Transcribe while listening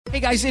Hey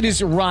guys, it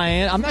is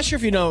Ryan. I'm not sure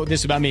if you know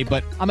this about me,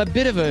 but I'm a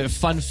bit of a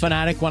fun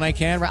fanatic when I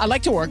can. I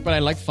like to work, but I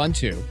like fun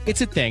too. It's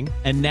a thing.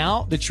 And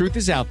now the truth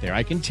is out there.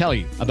 I can tell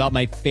you about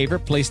my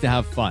favorite place to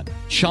have fun.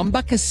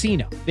 Chumba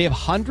Casino. They have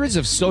hundreds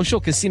of social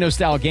casino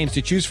style games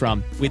to choose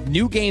from with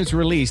new games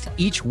released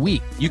each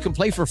week. You can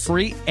play for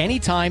free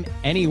anytime,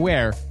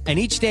 anywhere. And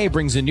each day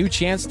brings a new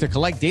chance to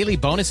collect daily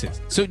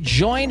bonuses. So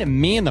join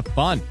me in the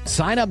fun.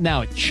 Sign up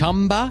now at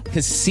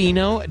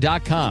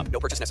ChumbaCasino.com. No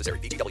purchase necessary.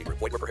 VGW.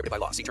 Void were prohibited by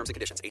law. See terms and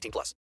conditions.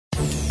 18+.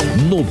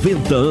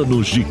 90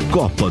 anos de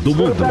Copa do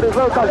Mundo.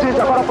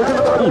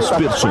 Os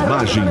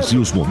personagens e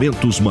os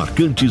momentos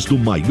marcantes do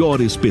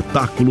maior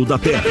espetáculo da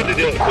Terra.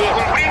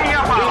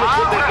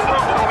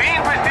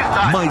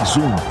 Mais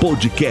um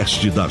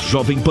podcast da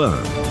Jovem Pan.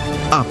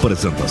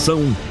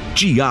 Apresentação: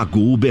 Tiago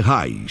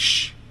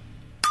Uberrais.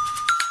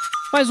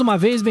 Mais uma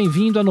vez,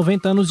 bem-vindo a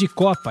 90 anos de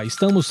Copa.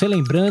 Estamos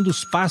relembrando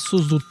os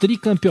passos do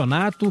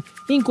tricampeonato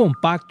em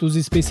compactos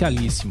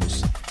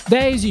especialíssimos.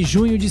 10 de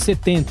junho de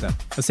 70.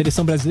 A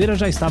seleção brasileira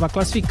já estava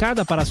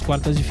classificada para as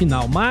quartas de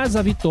final, mas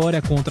a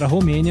vitória contra a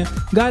Romênia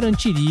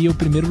garantiria o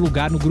primeiro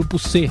lugar no grupo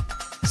C.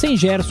 Sem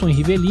Gerson e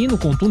Rivelino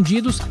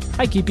contundidos,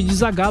 a equipe de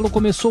Zagallo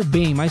começou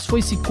bem, mas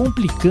foi se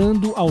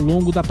complicando ao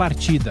longo da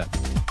partida.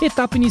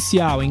 Etapa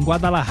inicial em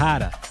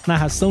Guadalajara,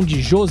 narração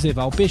de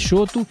Joseval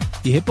Peixoto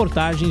e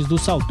reportagens do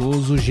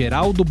saudoso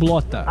Geraldo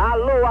Blota.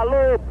 Alô,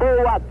 alô,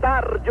 boa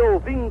tarde,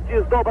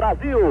 ouvintes do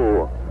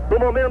Brasil. No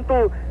momento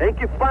em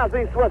que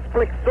fazem suas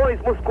flexões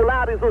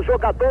musculares os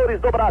jogadores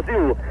do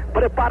Brasil,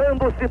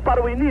 preparando-se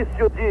para o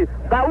início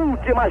da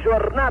última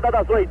jornada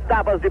das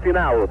oitavas de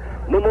final.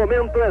 No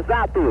momento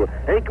exato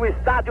em que o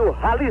estádio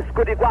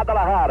Jalisco de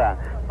Guadalajara,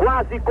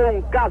 quase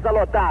com casa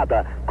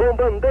lotada, com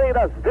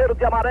bandeiras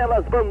verde e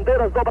amarelas,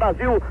 bandeiras do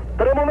Brasil,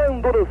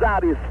 tremulando nos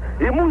ares,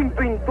 e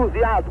muito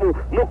entusiasmo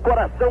no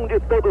coração de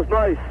todos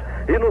nós,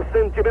 e no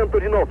sentimento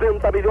de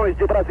 90 milhões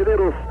de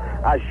brasileiros,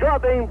 a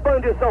Jovem Pan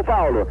de São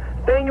Paulo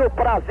tem o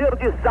prazer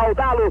de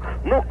saudá-lo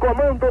no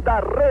comando da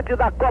rede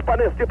da Copa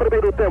neste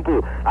primeiro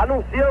tempo,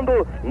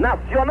 anunciando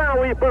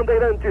Nacional e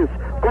Bandeirantes,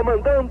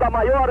 comandando a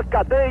maior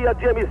cadeia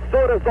de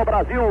emissoras do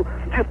Brasil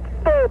de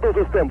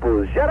todos os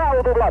tempos.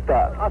 Geraldo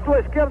Blota. À sua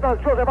esquerda,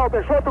 Joseval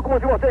Peixoto, como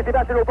se você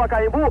estivesse no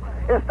Pacaembu.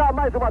 Está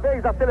mais uma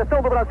vez a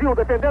seleção do Brasil,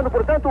 defendendo,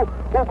 portanto,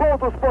 o gol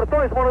dos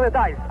portões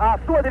monumentais. À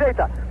sua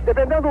direita,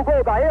 defendendo o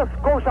gol da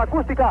ex-concha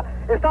acústica,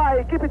 está a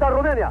equipe da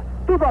Romênia.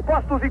 Tudo a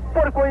postos e,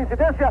 por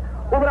coincidência,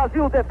 o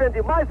Brasil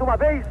defende mais uma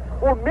vez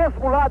o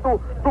mesmo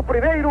lado do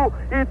primeiro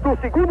e do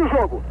segundo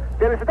jogo.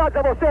 Felicidades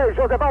a você,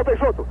 Joseval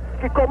Peixoto,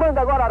 que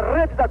comanda agora a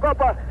rede da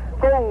Copa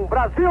com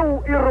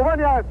Brasil e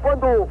Romênia,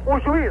 quando o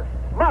juiz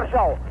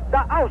Marshall,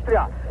 da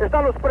Áustria,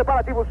 está nos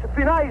preparativos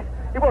finais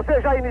e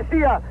você já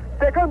inicia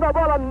pegando a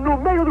bola no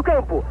meio do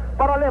campo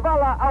para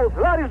levá-la aos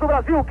lares do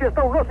Brasil que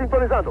estão nos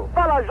sintonizando.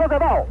 Fala,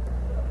 Joseval.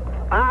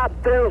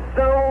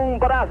 Atenção,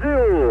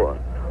 Brasil.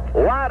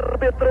 O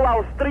árbitro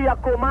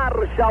austríaco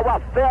Marshall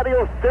afere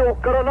o seu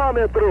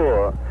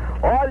cronômetro.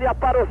 Olha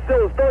para os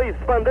seus dois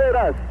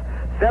bandeiras.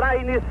 Será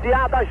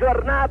iniciada a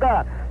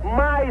jornada.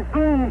 Mais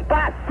um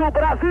passo,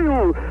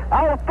 Brasil.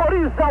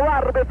 Autoriza o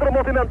árbitro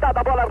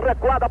movimentada, a bola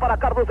recuada para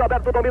Carlos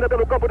Alberto, domina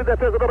pelo campo de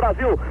defesa do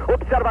Brasil.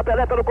 Observa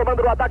Pelé pelo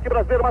comando do ataque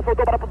brasileiro, mas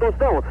soltou para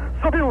Tostão.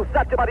 Subiu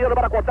Sete Mariano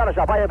para cortar,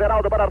 já vai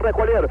Everaldo para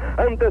recolher.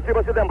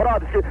 Antecipa-se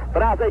Dembrovski,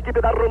 traz a equipe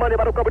da România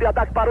para o campo de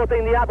ataque, parou,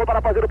 tem Niago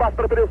para fazer o passe,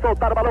 preferiu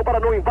soltar o balão para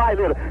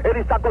Neuweiler. Ele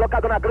está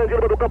colocado na grande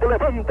área do campo,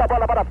 levanta a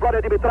bola para a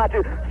Flória Dimitrati,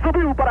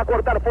 subiu para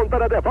cortar,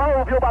 Fontana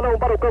devolve o balão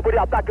para o campo de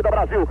ataque do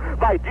Brasil.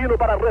 Vai Dino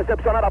para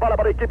recepcionar a bola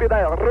para a equipe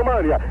da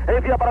România,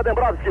 envia para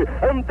Dembrovski,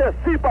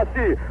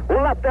 antecipa-se o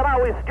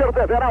lateral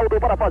esquerdo Everaldo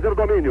para fazer o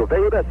domínio,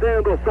 veio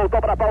descendo,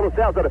 soltou para Paulo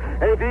César,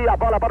 envia a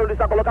bola para onde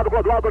está colocado o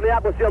Clodoaldo,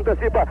 Niago se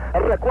antecipa,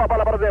 recua a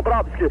bola para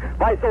Dembrovski,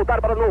 vai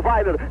soltar para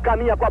Neuweiler,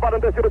 caminha com a bola,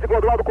 antecipa-se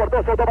Clodoaldo,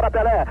 cortou, soltou para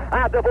Pelé,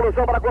 a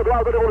devolução para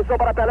Clodoaldo, devolução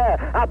para Pelé,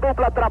 a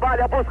dupla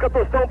trabalha, busca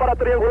Tostão para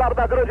triangular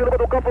da grande número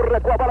do campo,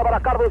 recua a bola para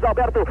Carlos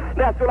Alberto,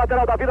 desce o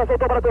lateral da vida,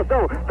 soltou para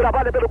Tostão,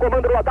 trabalha pelo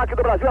comando do ataque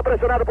do Brasil, é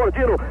pressionado por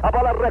Dino, a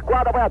bola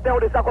recuada, vai até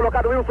onde está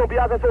colocado Wilson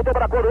Piazza, soltou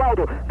para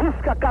Clodoaldo,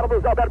 busca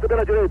Carlos Alberto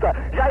pela direita,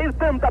 Jair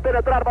tenta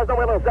penetrar, mas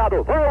não é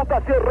lançado,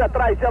 volta, se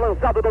retrai, se é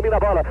lançado, domina a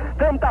bola,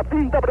 tenta,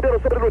 pinta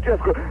primeiro sobre o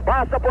Luchesco,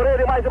 passa por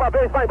ele mais uma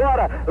vez, vai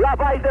embora, lá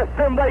vai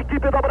descendo a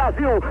equipe do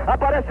Brasil,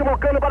 aparece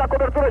Mocano para a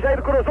cobertura,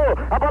 Jair cruzou,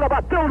 a bola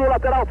bateu no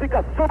lateral,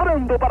 fica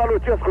sobrando para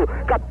Luchesco,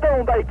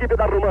 capitão da equipe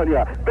da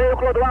România, veio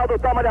Clodoaldo,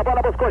 toma a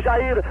bola, buscou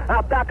Jair,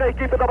 ataca a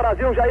equipe do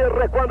Brasil, Jair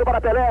recuando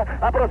para Pelé,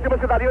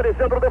 aproxima-se da linha de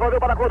centro, devolveu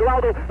para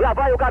Clodoaldo, lá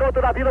vai o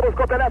garoto da Vila,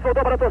 buscou Pelé,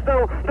 soltou para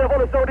Tostão,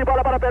 devolução de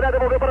bola para Pelé,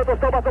 devolveu para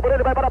Tostão, passa por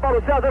ele, vai para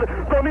Paulo César,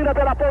 domina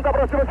pela ponta,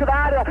 aproxima-se da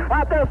área,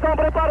 atenção,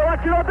 preparou,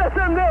 atirou,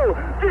 defendeu,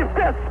 de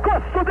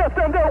pescoço,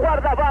 defendeu o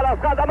guarda-valas,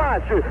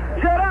 Radamachi,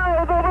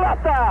 Geraldo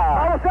Blota.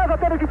 Paulo César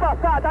teve que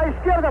passar da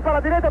esquerda para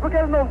a direita, porque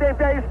ele não tem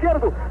pé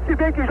esquerdo, se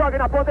bem que joga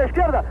na ponta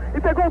esquerda,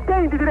 e pegou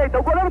bem de direita,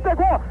 o goleiro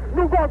pegou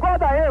no gogó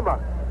da Ema.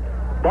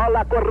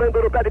 Bola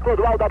correndo no pé de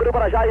Clodoaldo, abriu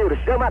para Jair,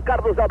 chama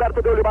Carlos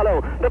Alberto, deu-lhe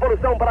balão,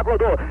 devolução para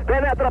Clodô,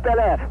 penetra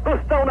Pelé,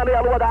 Tostão na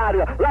meia-lua da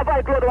área, lá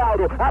vai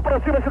Clodoaldo,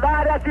 aproxima-se da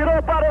área,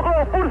 atirou para o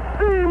gol, por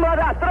cima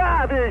da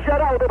trave,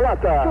 Geraldo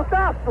Blota.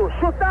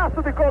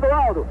 Chutaço de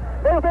Clodoaldo,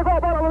 ele pegou a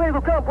bola no meio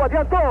do campo,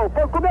 adiantou,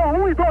 comeu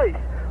 1 e 2.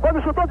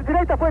 Quando chutou de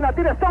direita foi na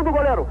direção do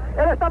goleiro.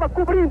 Ele estava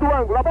cobrindo o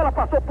ângulo. A bola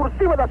passou por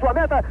cima da sua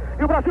meta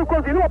e o Brasil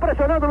continua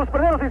pressionando nos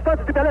primeiros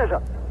instantes de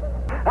peleja.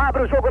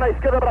 Abre o jogo na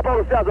esquerda para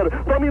Paulo César.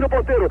 Domina o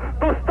ponteiro.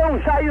 Tostão,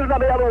 Jair na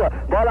meia-lua.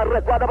 Bola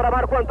recuada para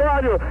Marco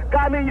Antônio.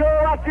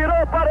 Caminhou,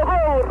 atirou para o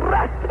gol.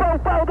 Raspa o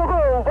pau do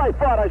gol. Vai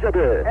fora,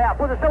 GB. A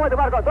posição é de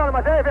Marco Antônio,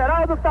 mas é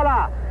Everaldo que está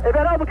lá.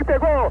 Everaldo que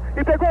pegou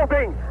e pegou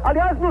bem.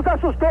 Aliás, nos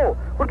assustou,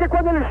 porque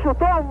quando ele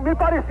chutou, me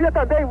parecia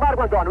também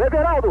Marco Antônio.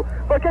 Everaldo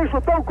foi quem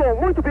chutou com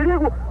muito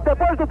perigo,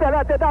 depois do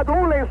Pelé ter dado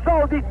um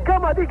lençol de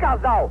cama de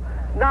casal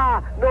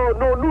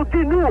no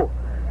Dinu,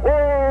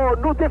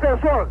 no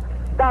defensor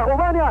da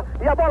România,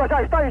 e a bola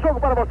já está em jogo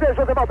para você,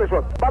 José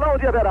Peixoto. Balão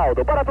de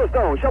Everaldo, para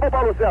Tostão, chamou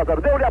Paulo César,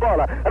 deu-lhe a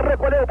bola,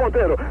 recolheu o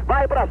ponteiro,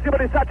 vai para cima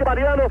de Sati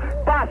Mariano,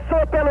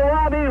 passou pelo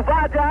homem,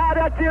 invade a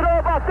área,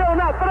 tirou, bateu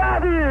na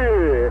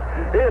trave.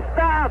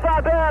 Estava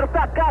aberta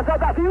a casa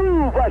da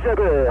viúva,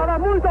 GB. Estava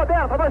muito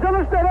aberta, mas eu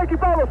não esperei que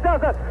Paulo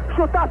César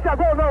chutasse a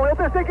gol, não. Eu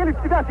pensei que ele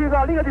tivesse ido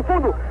na linha de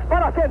fundo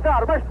para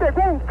centrar, mas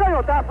pegou um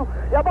canhotaço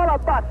e a bola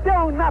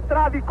bateu na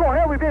trave,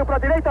 correu e veio para a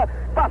direita,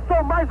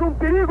 passou mais um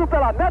perigo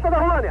pela meta da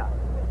România.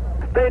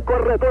 Tem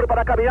corredor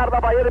para caminhar na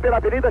Bahia pela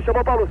avenida,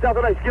 chamou Paulo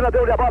César na esquina,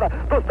 deu-lhe a bola,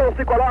 Tostão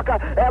se coloca,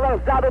 é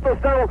lançado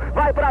Tostão,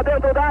 vai para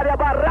dentro da área,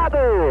 barrado,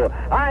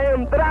 a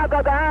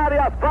entrada da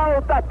área,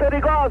 falta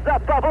perigosa a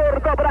favor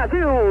do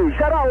Brasil,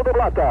 Geraldo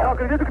Blota. Eu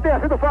acredito que tenha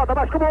sido falta,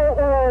 mas como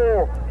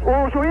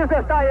o juiz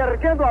está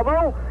erguendo a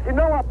mão e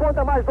não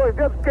aponta mais 2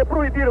 dedos, porque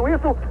proibiram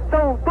isso,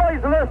 são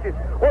 2 lances,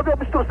 houve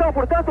obstrução,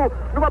 portanto,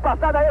 numa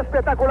passada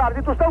espetacular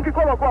de Tostão, que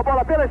colocou a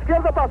bola pela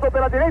esquerda, passou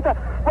pela direita,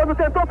 quando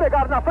tentou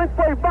pegar na frente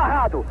foi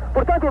barrado.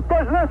 Portanto,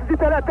 2 lances de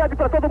Pelé, pede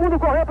para todo mundo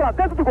correr para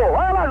dentro do gol.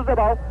 Olha lá, José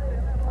Bal.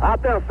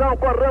 Atenção,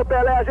 correu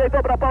Pelé,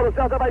 ajeitou para Paulo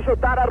César, vai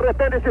chutar,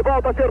 arrepende-se,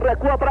 volta, se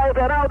recua para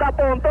Everaldo,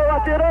 apontou,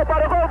 atirou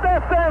para o gol,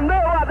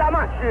 defendeu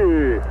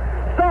Adamashi.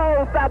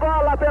 Solta a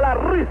bola pela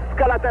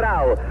risca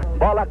lateral.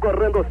 Bola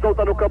correndo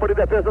solta no campo de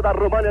defesa da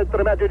România,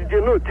 intermédio de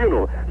Dino.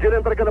 Dino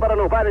entregando para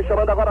Novaes,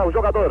 chamando agora o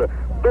jogador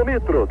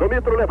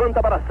Dumitro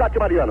levanta para Sati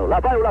Mariano. Lá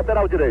vai o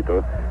lateral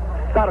direito.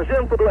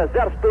 Sargento do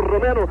exército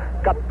romeno,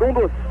 um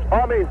dos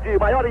homens de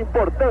maior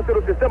importância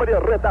no sistema de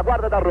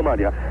retaguarda da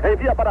România.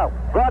 Envia para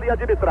Glória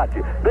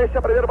Dimitrati,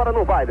 deixa primeiro para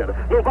Nuweiler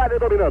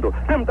dominando,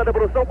 tenta a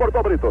devolução,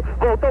 cortou Brito,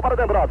 voltou para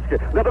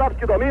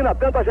Dembrovski domina,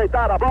 tenta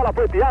ajeitar a bola,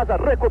 foi Piazza,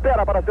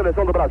 recupera para a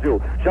seleção do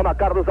Brasil, chama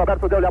Carlos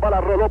Alberto, deu-lhe a bola,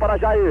 rolou para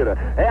Jair,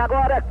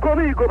 agora é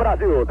comigo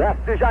Brasil,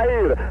 desce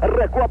Jair,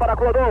 recua para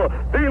Clodô,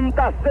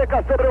 pinta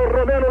seca sobre o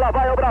romeno, lá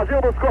vai o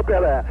Brasil, buscou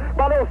Pelé,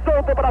 balão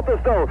solto para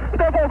Tostão,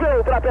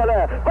 devolveu para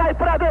Pelé, vai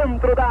para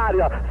dentro da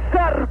área,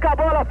 cerca a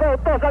bola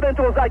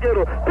faltosamente um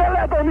zagueiro,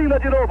 Pelé domina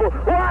de novo,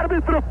 o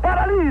árbitro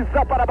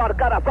paralisa para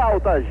marcar a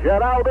falta,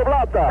 Geraldo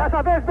Blota.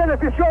 Dessa vez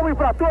beneficiou o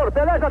infrator,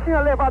 Pelé já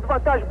tinha levado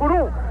vantagem por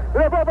 1,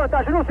 levou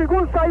vantagem no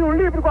segundo, saiu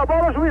livre com a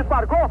bola, o juiz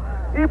marcou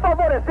e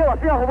favoreceu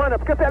assim a România,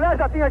 porque Pelé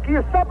já tinha que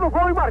ir só pro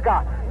gol e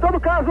marcar. Em todo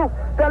caso,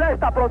 Pelé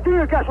está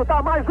prontinho, quer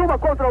chutar mais uma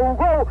contra o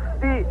gol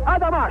de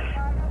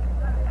Adamashi.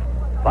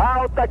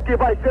 Falta que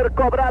vai ser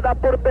cobrada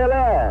por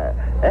Pelé.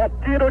 É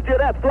tiro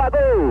direto a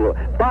gol.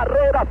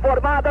 Barreira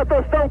formada,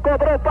 Tostão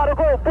cobrou para o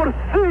gol por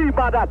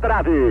cima da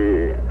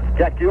trave. O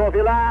que é que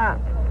houve lá?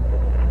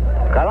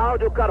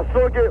 Cláudio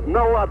Karsug,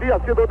 não havia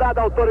sido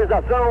dada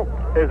autorização.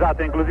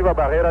 Exato, inclusive a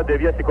barreira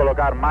devia se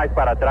colocar mais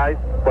para trás,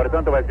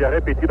 portanto vai ser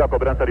repetida a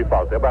cobrança de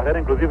falta. A barreira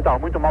inclusive estava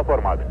muito mal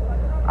formada.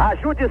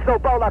 Ajude São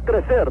Paulo a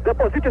crescer,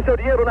 deposite seu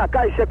dinheiro na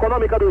Caixa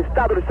Econômica do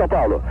Estado de São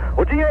Paulo.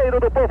 O dinheiro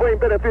do povo é em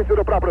benefício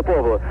do próprio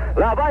povo.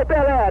 Lá vai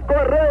Pelé,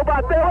 correu,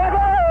 bateu, é gol!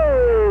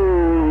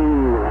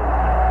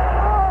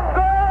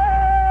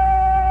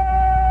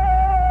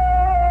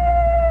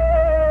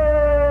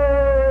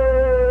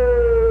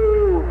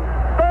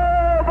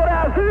 Gol do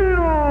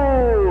Brasil!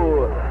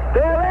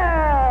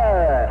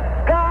 Pelé,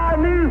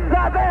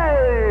 camisa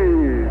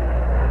 10,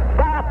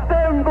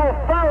 batendo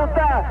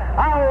falta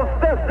aos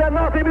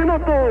 19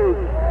 minutos,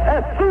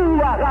 é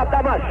sua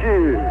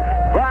Adamashi,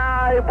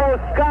 vai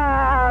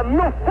buscar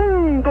no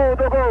fundo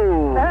do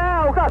gol.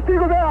 O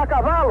castigo veio a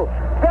cavalo,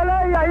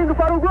 Pelé ia indo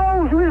para o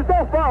gol, o juiz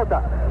deu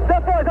falta.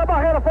 Depois a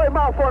barreira foi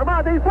mal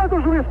formada, enquanto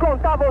o juiz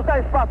contava os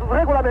 10 passos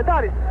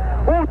regulamentares,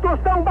 o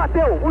Tostão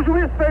bateu, o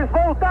juiz fez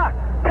voltar.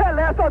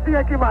 Pelé só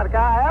tinha que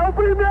marcar, é o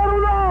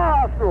primeiro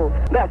nosso.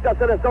 Desce a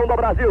seleção do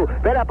Brasil,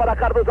 Pelé para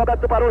Carlos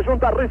Alberto, parou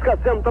junto à risca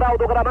central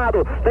do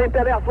gramado, tem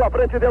Pelé à sua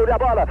frente, deu-lhe a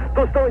bola,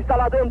 Tostão está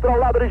lá dentro ao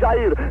lado de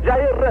Jair,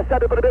 Jair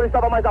recebe primeiro,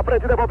 estava mais à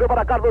frente, devolveu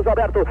para Carlos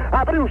Alberto,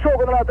 abriu o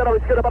jogo na lateral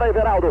esquerda para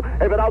Everaldo,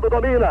 Everaldo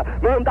domina,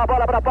 manda a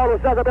bola para Paulo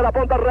César pela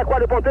ponta,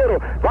 recolhe o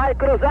ponteiro, vai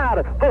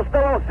cruzar,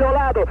 Tostão ao seu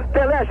lado,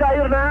 Pelé,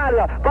 Jair na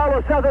área,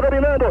 Paulo César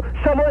dominando,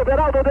 chamou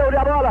Everaldo, deu-lhe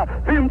a bola,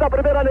 pinta a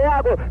primeira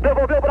Neago,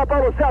 devolveu para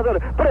Paulo César,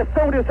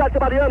 pressão Unicef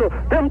Mariano,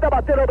 tenta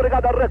bater,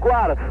 obrigado a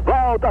recuar,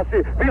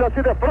 volta-se,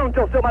 vira-se de frente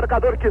ao seu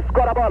marcador que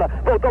escora a bola,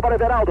 voltou para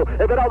Everaldo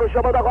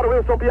chamando agora o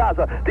Wilson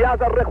Piazza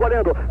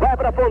recolhendo, vai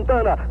para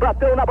Fontana,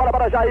 bateu na bola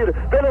para Jair,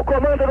 pelo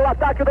comando do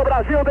ataque do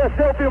Brasil,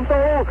 desceu,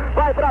 pintou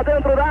vai para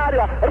dentro da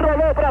área,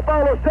 rolou para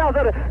Paulo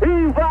César,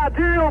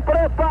 invadiu,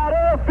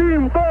 preparou,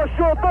 pintou,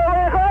 chutou,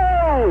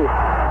 errou!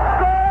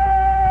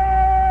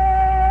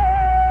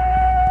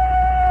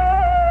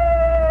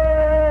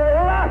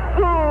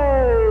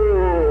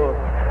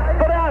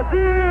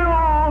 Brasil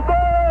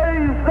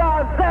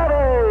 2-0,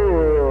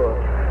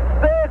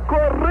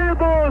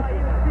 decorridos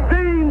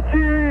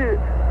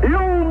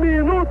 21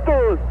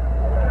 minutos,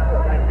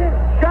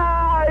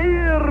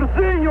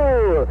 Jairzinho,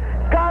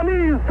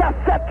 camisa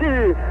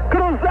 7,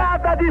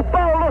 cruzada de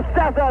Paulo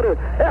César,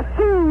 é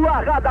sua,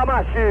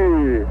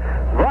 Radamachi,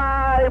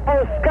 vai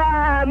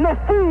buscar no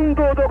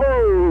fundo do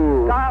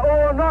gol.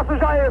 O nosso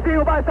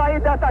Jairzinho vai sair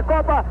dessa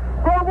Copa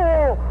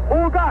como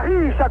o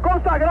Garrincha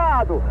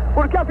consagrado,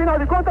 porque afinal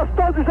de contas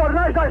todos os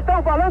jornais já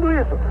estão falando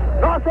isso.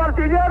 Nosso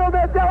artilheiro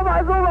meteu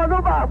mais uma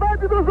no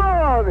barbante dos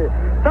homens.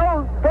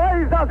 São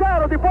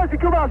 2-0, depois de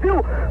que o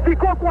Brasil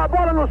ficou com a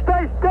bola nos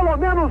pés pelo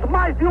menos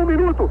mais de um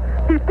minuto,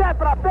 de pé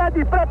para pé,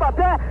 de pé para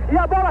pé, e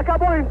a bola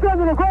acabou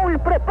entrando no gol. E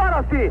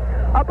prepara-se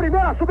a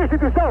primeira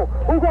substituição,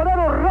 o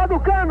goleiro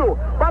Raducanu,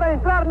 para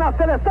entrar na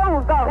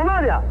seleção da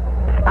România.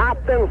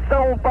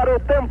 Atenção para o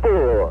tempo,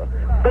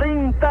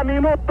 30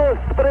 minutos,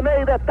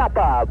 primeira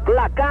etapa,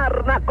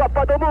 placar na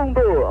Copa do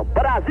Mundo,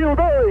 Brasil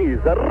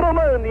 2,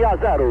 România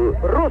 0,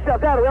 Rússia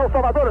 0, El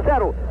Salvador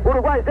 0,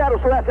 Uruguai 0,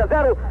 Suécia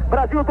 0,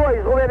 Brasil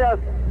 2, Romênia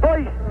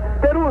 2,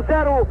 Peru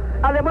 0,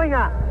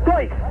 Alemanha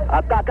 2.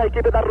 Ataca a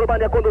equipe da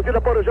România,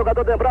 conduzida por o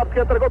jogador Dembrovski,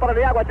 que entregou para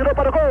Niago, atirou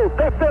para o gol,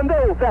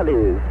 defendeu o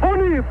Félix,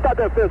 bonita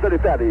defesa de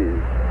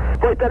Félix.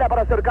 Foi Pelé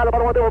para cercá-lo,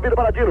 para uma devolvida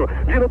para Dino.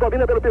 Dino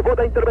domina pelo pivô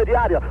da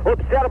intermediária.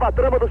 Observa a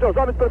trama dos seus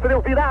homens,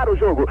 preferiu virar o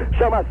jogo.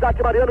 Chama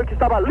Sati Mariano, que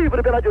estava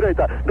livre pela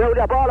direita. Deu-lhe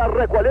a bola,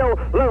 recolheu,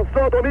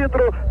 lançou do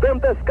Mitro,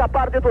 tenta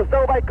escapar de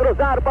Tostão, vai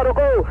cruzar para o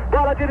gol.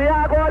 Bola de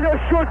Niago, olha o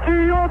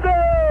chutinho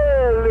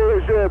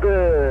dele, GB.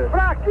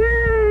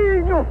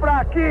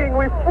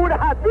 Fraquinho e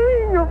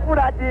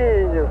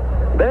furadinho.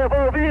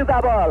 Devolvida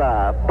a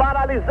bola.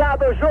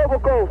 Paralisado o jogo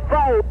com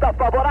falta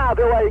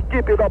favorável à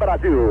equipe do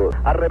Brasil.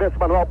 Arremesso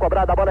manual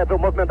cobrado, a bola é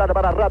movimentada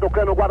para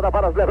Raducanu,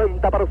 guarda-varas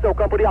levanta para o seu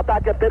campo de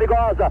ataque, é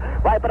perigosa.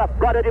 Vai para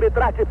Flória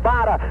Dimitrati,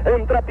 para,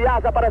 entra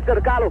Piazza para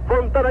cercá-lo,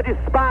 Fontana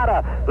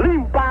dispara,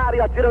 limpa a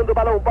área, tirando o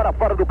balão para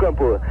fora do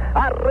campo.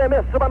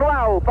 Arremesso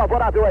manual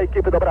favorável à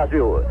equipe do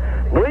Brasil.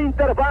 No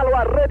intervalo,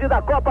 a rede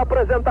da Copa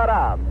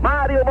apresentará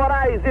Mário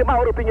Moraes e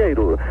Mauro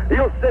Pinheiro.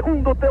 E o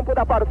segundo tempo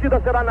da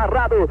partida será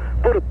narrado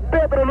por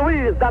Pedro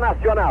Luiz, da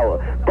Nacional.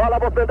 Bola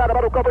movimentada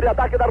para o campo de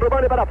ataque da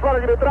România, para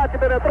Flória Dimitrati,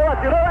 penetrou,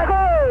 atirou, é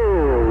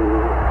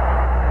gol!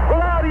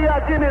 Flória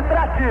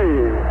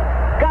Dimitrati,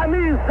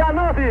 camisa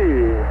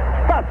 9,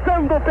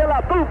 passando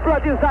pela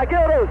dupla de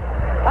zagueiros,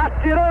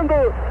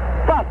 atirando,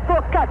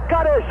 passou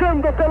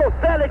cacarejando pelo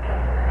Félix.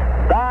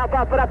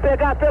 Dava para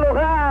pegar pelo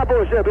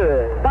rabo, GB.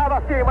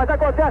 Dava sim, mas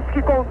acontece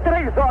que com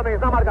 3 homens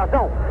na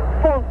marcação,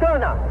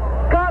 Fontana,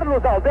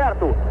 Carlos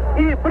Alberto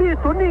e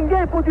Brito,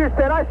 ninguém podia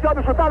esperar esse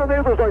homem chutar no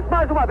meio dos dois.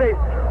 Mais uma vez,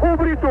 o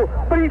Brito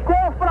brincou,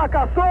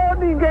 fracassou,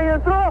 ninguém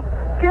entrou.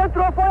 Que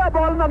entrou foi a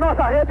bola na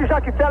nossa rede, já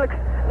que Félix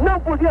não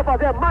podia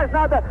fazer mais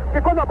nada,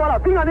 porque quando a bola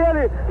vinha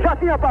nele, já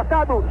tinha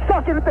passado,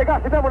 só que ele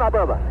pegasse mesmo na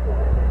bamba.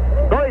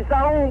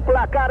 2-1,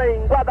 placar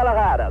em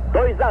Guadalajara.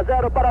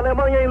 2-0 para a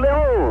Alemanha em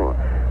León.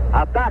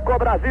 Ataca o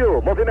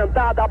Brasil,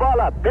 movimentada a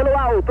bola, pelo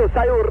alto,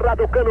 saiu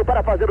Raducanu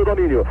para fazer o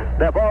domínio,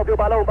 devolve o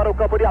balão para o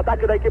campo de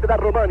ataque da equipe da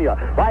România,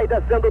 vai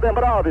descendo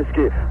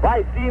Dembrovski,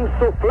 vai se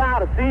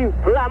insuflar, se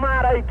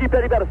inflamar a equipe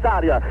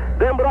adversária.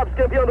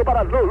 Dembrovski enviando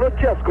para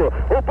Luchesco,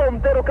 o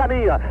ponteiro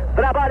caminha,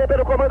 trabalha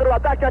pelo comando do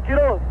ataque,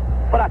 atirou.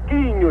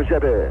 Fraquinho,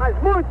 GB. Mas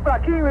muito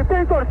fraquinho e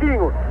bem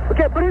tortinho.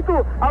 Porque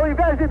Brito, ao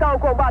invés de dar o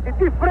combate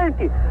de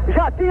frente,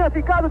 já tinha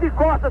ficado de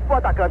costas pro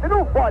atacante.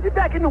 Não pode,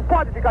 Beck não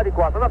pode ficar de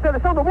costas. Na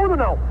seleção do mundo,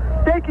 não.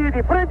 Tem que ir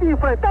de frente e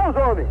enfrentar os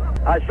homens.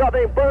 A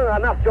Jovem Pan, a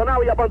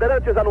Nacional e a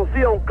Bandeirantes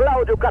anunciam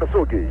Cláudio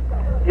Karsucki.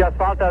 E as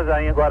faltas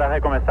agora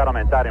recomeçaram a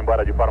aumentar,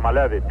 embora de forma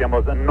leve.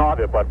 Temos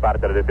 9 por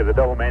parte da defesa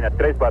da Romênia,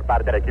 3 por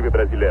parte da equipe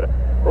brasileira.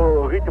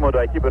 O ritmo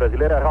da equipe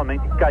brasileira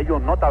realmente caiu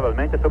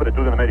notavelmente,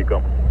 sobretudo no meio de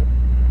campo.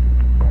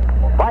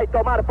 Vai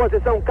tomar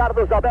posição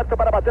Carlos Alberto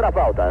para bater a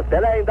falta.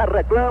 Pelé ainda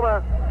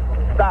reclama,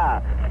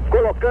 está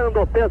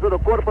colocando o peso do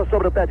corpo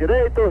sobre o pé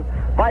direito,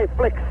 vai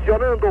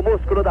flexionando o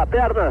músculo da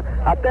perna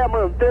até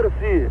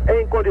manter-se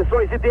em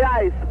condições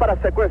ideais para a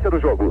sequência do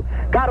jogo.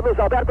 Carlos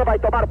Alberto vai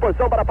tomar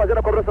posição para fazer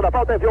a cobrança da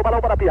falta, enviou o balão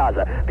para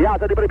Piazza.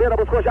 Piazza de primeira,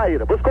 buscou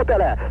Jair, buscou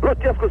Pelé.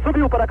 Luchesco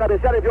subiu para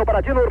cabecear, enviou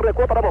para Dino,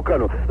 recuou para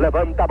Mocano.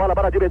 Levanta a bola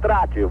para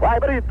Dimitrati, vai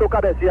Brito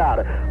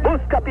cabecear,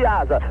 busca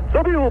Piazza,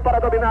 subiu para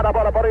dominar a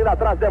bola, porém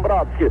atrás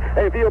Dembrovski,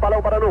 envia o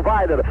balão para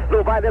Nuweiler.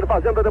 Nuweiler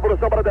fazendo a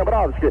devolução para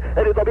Dembrovski,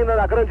 ele domina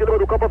na grande número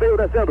do campo, veio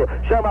descendo,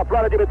 chama a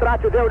Flória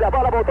Dimitrati, deu-lhe a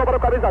bola, voltou para o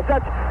camisa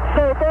 7,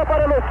 soltou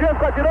para o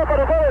Luchesco, atirou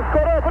para o gol,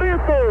 escorou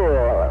Brito.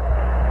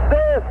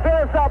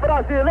 Defesa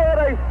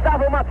brasileira,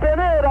 estava uma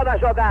peneira na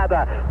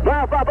jogada.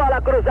 Nova bola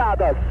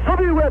cruzada.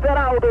 Subiu o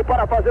Everaldo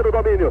para fazer o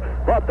domínio.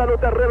 Bota no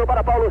terreno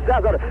para Paulo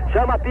César.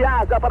 Chama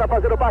Piazza para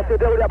fazer o passe,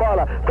 deu-lhe a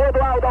bola.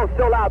 Clodoaldo ao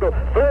seu lado.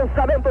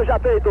 Lançamento já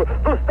feito.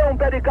 Tostão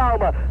pé de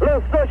calma.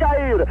 Lançou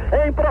Jair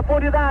em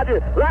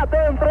profundidade. Lá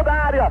dentro da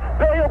área.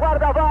 Veio o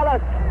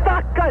guarda-bolas.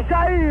 Taca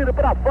Jair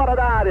para fora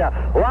da área.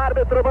 O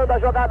árbitro manda a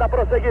jogada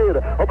prosseguir.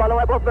 O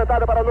balão é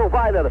movimentado para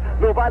Nuweiler.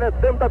 Nuweiler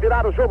tenta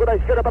virar o jogo da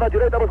esquerda para a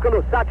direita, buscando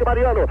o Sati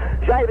Mariano.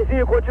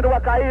 Jairzinho continua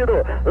caído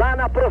lá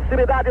na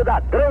proximidade da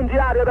grande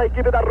área da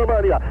equipe da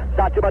România.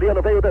 Sati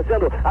Mariano veio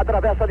descendo,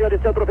 atravessa a linha de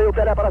centro, veio o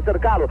Pelé para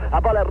cercá-lo.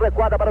 A bola é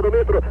recuada para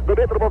Dumitro.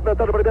 Dumitro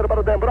movimentando primeiro para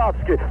o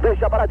Dembrovski.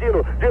 Deixa para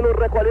Dino. Dino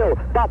recolheu.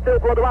 Bateu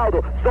com o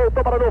Clodoaldo.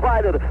 Soltou para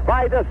Nuweiler.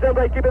 Vai descendo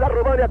a equipe da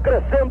România,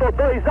 crescendo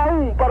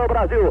 2-1 para o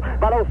Brasil.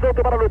 Balão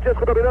solto para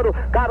Luchesco dominando.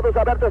 Carlos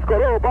Alberto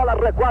escorou. Bola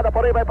recuada,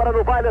 porém vai para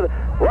Nuweiler.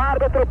 O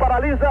árbitro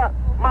paralisa.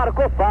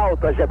 Marcou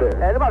falta, GB.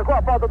 Ele marcou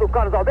a falta do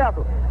Carlos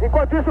Alberto.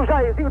 Enquanto isso, o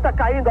Jairzinho está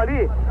caindo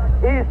ali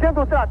e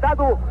sendo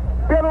tratado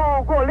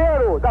pelo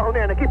goleiro da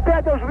Romênia, que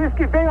pede ao juiz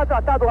que venha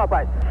tratar do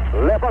rapaz.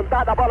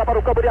 Levantada a bola para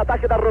o campo de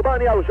ataque da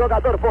România. O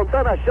jogador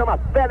Fontana chama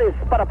Vélez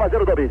para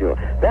fazer o domínio.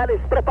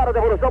 Vélez prepara a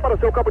devolução para o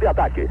seu campo de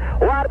ataque.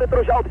 O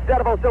árbitro já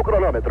observa o seu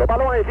cronômetro. O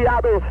balão é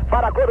enviado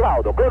para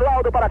Clodoaldo.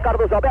 Clodoaldo para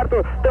Carlos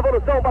Alberto.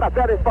 Devolução para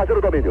Vélez fazer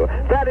o domínio.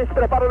 Vélez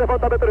prepara o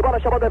levantamento de bola,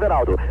 chamando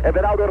Everaldo.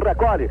 Everaldo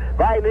recolhe.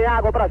 Vai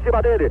Niago para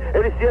cima dele.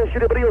 Ele se enche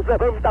de brios.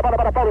 Levanta a bola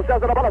para Paulo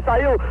César. A bola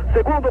saiu.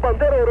 Segundo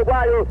bandeira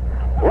uruguaio.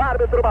 O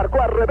árbitro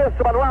marcou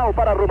arremesso manual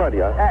para a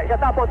România. Já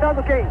está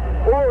apontando quem?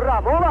 O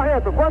Ramon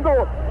Barreto. Quando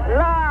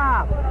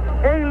lá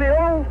em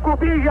León,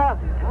 Cubilla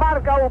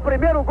marca o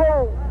primeiro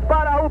gol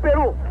para o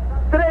Peru.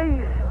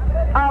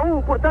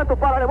 3-1, portanto,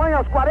 para a Alemanha.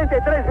 Aos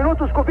 43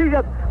 minutos,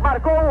 Cubilla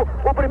marcou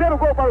o primeiro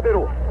gol para o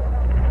Peru.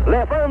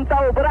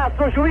 Levanta o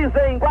braço o juiz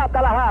em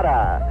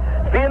Guadalajara.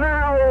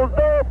 Final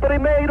do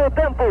primeiro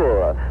tempo.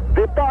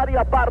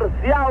 Vitória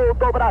parcial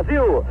do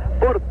Brasil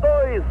por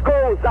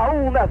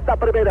 2-1 nesta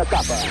primeira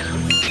etapa.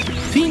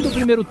 Fim do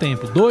primeiro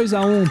tempo,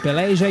 2-1,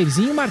 Pelé e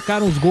Jairzinho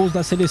marcaram os gols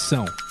da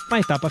seleção. Na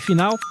etapa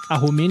final, a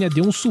Romênia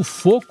deu um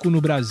sufoco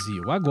no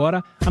Brasil.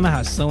 Agora, a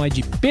narração é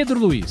de Pedro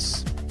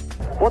Luiz.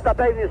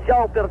 Pontapé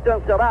inicial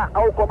pertencerá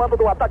ao comando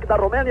do ataque da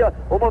Romênia.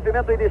 O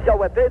movimento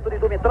inicial é feito de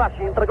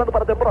Dumitrache, entregando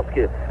para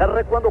Dembrovski.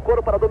 Recuando o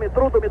couro para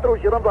Dumitru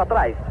girando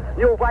atrás.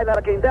 Nuweiler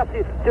quem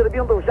desce,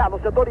 servindo já no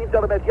setor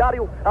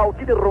intermediário ao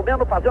time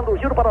romeno, fazendo o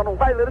giro para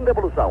Nuweiler em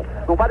devolução.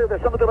 Nuweiler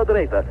descendo pela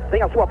direita.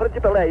 Tem a sua frente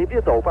Pelé e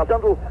Vitor,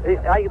 fazendo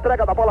a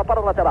entrega da bola para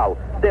o lateral.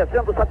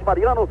 Descendo Sati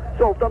Mariano,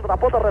 soltando na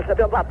ponta,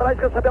 recebendo lá atrás,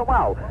 recebeu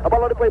mal. A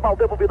bola foi mal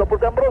devolvida por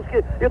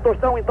Dembrovski e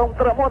Tostão então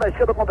tramou na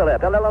esquerda com Pelé.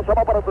 Pelé lança a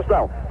bola para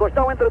Tostão.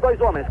 Tostão entre dois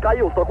homens.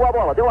 Caiu, tocou a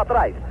bola, deu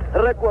atrás,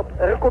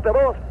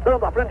 recuperou,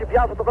 dando à frente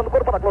Piazza, tocando o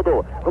corpo para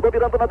Clodô. Clodô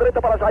virando na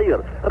direita para Jair.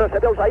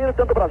 Recebeu Jair,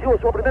 tendo o Brasil a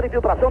sua primeira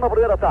infiltração na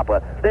primeira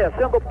etapa.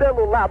 Descendo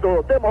pelo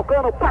lado de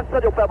Mocano,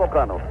 passa de o pé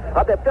Mocano.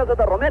 A defesa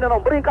da Romênia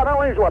não brinca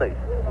não, hein, Juarez?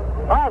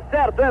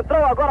 Certo,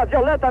 entrou agora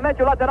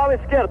violentamente o lateral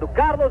esquerdo.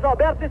 Carlos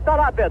Alberto está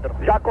lá, Pedro.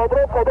 Já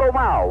cobrou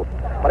mal.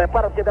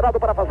 Prepara-se Everaldo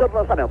para fazer o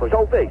lançamento. Já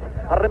o fez.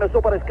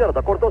 Arremessou para a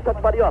esquerda. Cortou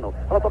Sati Mariano.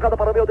 Ela tocada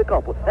para o meio de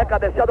campo. É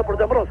cabeceada por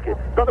Dembrovski.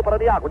 Dando para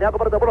Niago. Niago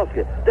para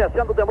Dembrovski.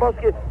 Descendo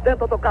Dembrovski.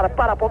 Tenta tocar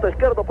para a ponta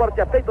esquerda. O corte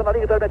é feito na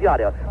linha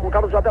intermediária. Com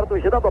Carlos Alberto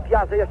girando a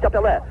Piazza e este é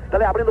Pelé.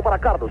 Pelé abrindo para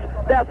Carlos.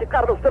 Desce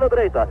Carlos pela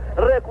direita.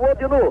 Recuou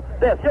de nu.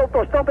 Desceu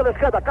Tostão pela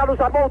esquerda.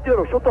 Carlos armou o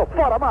tiro. Chutou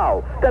fora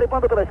mal.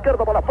 Derivando pela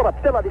esquerda. Bola fora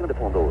pela linha de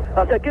fundo.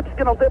 As equipes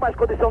que não têm mais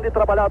condição de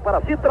trabalhar para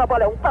si,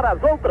 trabalham para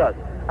as outras,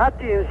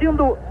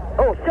 atingindo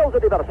os seus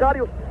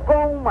adversários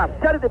com uma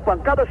série de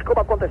pancadas, como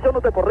aconteceu no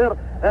decorrer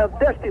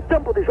deste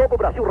tempo de jogo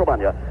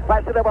Brasil-România.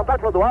 Vai se levantar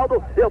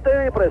Clodoaldo, eu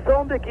tenho a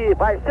impressão de que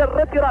vai ser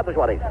retirado,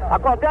 Juarez.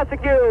 Acontece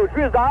que o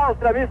juiz da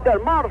Áustria,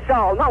 Mr.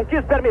 Marshall, não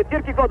quis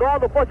permitir que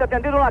Clodoaldo fosse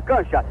atendido na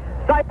cancha.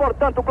 Sai,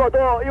 portanto, o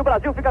Clodô e o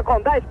Brasil fica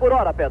com 10 por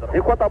hora, Pedro.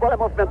 Enquanto a bola é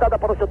movimentada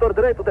para o setor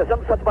direito,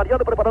 descendo Sati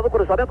Mariano, preparando o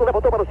cruzamento,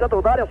 levantou para o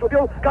centro da área,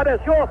 subiu,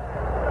 cabeceou.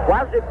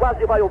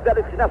 Quase vai o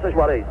Vélez nessa,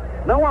 Juarez.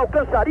 Não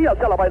alcançaria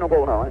se ela vai no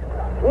gol, não, hein?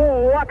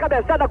 Uma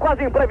cabeçada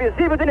quase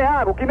imprevisível de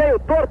Niago, que meio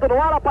torto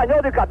no ar, apanhou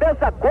de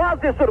cabeça,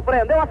 quase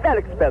surpreendeu a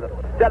Félix, Pedro.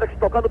 Félix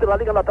tocando pela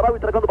linha lateral,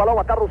 entregando o balão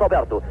a Carlos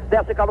Alberto.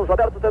 Desce Carlos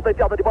Alberto, tenta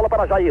enfiada de bola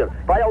para Jair.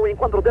 Vai ao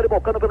encontro dele,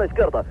 bocando pela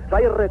esquerda.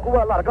 Jair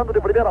recua, largando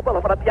de primeira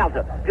bola para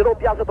Piazza. Virou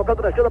Piazza,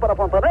 tocando na esquerda para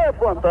Fontana.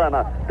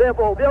 Fontana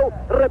devolveu,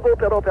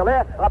 recuperou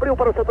Pelé, abriu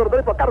para o setor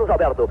direito, Carlos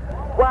Alberto.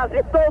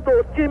 Quase todo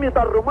o time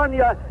da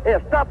România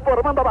está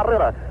formando a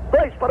barreira.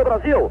 2 para o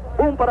Brasil,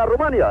 1 para a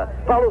România.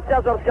 Paulo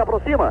César se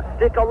aproxima,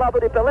 fica ao lado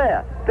de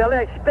Pelé.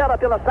 Pelé espera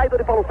pela saída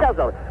de Paulo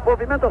César.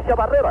 Movimenta-se a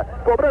barreira,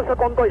 cobrança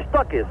com 2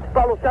 toques.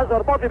 Paulo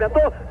César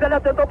movimentou, Pelé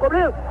tentou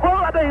cobrir.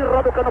 Bola bem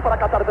raducando para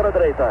Catar pela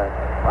direita.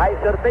 Vai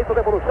ser feita a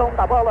devolução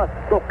da bola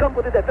do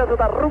campo de defesa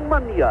da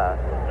România.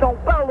 São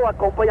Paulo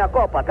acompanha a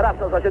Copa,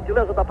 graças à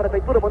gentileza da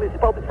Prefeitura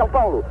Municipal de São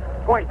Paulo,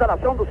 com a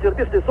instalação do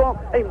serviço de som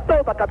em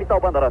toda a capital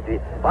bandeirante.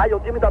 Vai o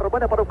time da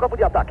România para o campo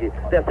de ataque,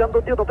 descendo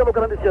o tiro pelo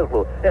grande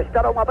círculo,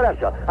 espera uma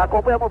brecha,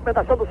 acompanha a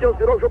movimentação dos seus,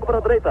 virou o jogo para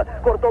a direita,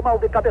 cortou mal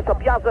de cabeça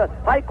Piazza,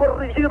 vai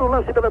corrigir o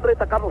lance pela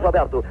direita Carlos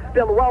Alberto,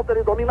 pelo alto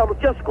ele domina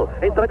Luchesco,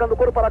 entregando o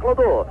couro para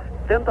Clodô,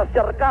 tenta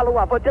cercá-lo,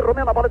 avante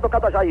Romeno, a bola é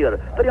tocada a Jair,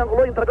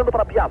 triangulou entregando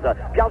para Piazza,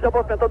 Piazza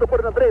movimentando o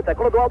couro na direita,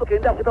 Clodoaldo quem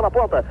desce pela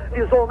ponta,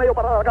 visou o meio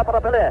para largar para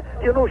Pelé,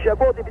 Tinu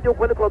chegou, dividiu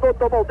com ele Clodô,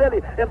 tomou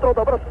dele, entrou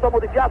do braço,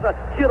 tomou de Piazza,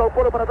 tira o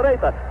couro para a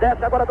direita,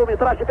 desce agora do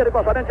Mitrache,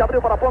 perigosamente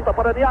abriu para a ponta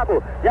para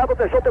Niago, Niago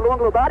fechou pelo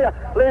ângulo da área,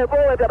 levou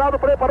o Everaldo,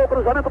 preparou o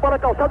cruzamento para a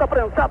calçada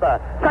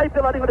prensada, sai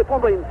pela linha de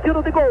fundo em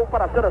tiro de gol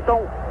para a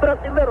seleção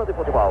brasileira de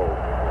futebol.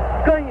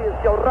 Ganhe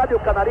seu rádio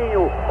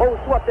Canarinho ou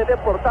sua TV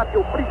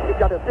portátil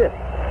Príncipe ABC,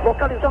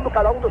 localizando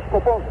cada um dos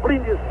cupons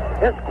brindes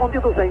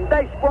escondidos em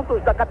 10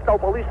 pontos da capital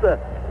paulista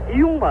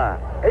e uma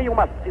em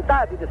uma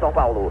cidade de São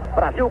Paulo.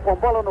 Brasil com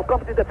bola no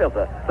campo de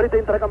defesa. Brita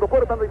entregando o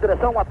couro, dando em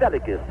direção a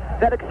Félix.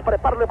 Félix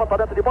prepara o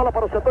levantamento de bola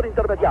para o setor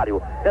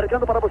intermediário.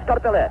 Erguendo para buscar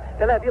Pelé.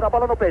 Pelé vira a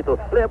bola no peito.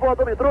 Levou a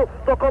Dumitru,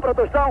 tocou para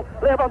Tostão,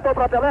 levantou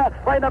para Pelé.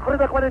 Vai na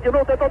corrida com ele de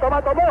novo, tentou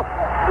tomar, tomou.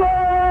 Gol!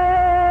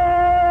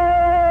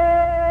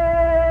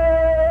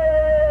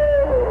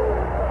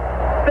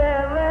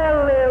 Pelé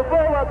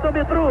levou a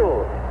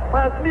Dumitru,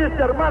 mas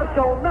Mr.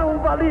 Marshall não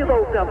valida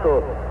o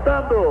centro,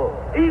 dando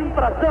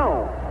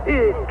infração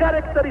e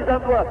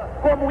caracterizando-a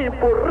como um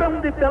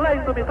empurrão de Pelé em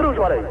Dumitru,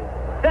 Juarez.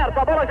 Certo,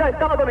 a bola já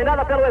estava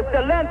dominada pelo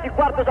excelente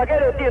quarto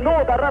zagueiro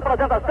Tinu da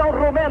representação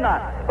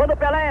rumena, quando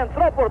Pelé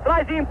entrou por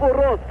trás e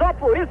empurrou, só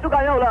por isso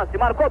ganhou o lance,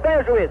 marcou bem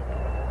o juiz.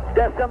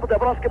 Descendo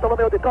Debronski pelo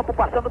meio de campo,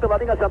 passando pela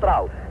linha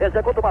central.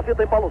 Executa uma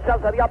fita em Paulo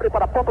César e abre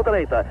para a ponta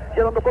direita.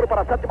 Girando o couro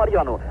para Sete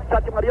Mariano.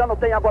 Sete Mariano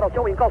tem agora o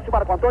seu encalço,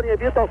 Marco Antônio e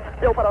Vitor.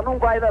 Deu para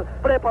Nunweiler,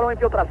 preparou a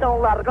infiltração,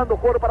 largando o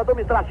couro para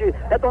Domitrache.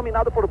 É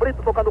dominado por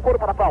Brito, tocando o couro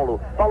para Paulo.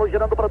 Paulo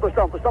girando para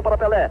Tostão, Tostão para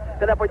Pelé.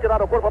 Pelé foi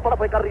tirar o corpo, a bola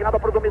foi carregada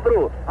por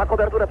Dumitru. A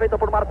cobertura é feita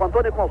por Marco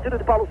Antônio com auxílio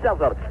de Paulo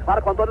César.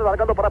 Marco Antônio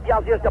largando para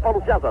Piazza e este é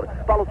Paulo César.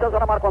 Paulo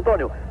César a Marco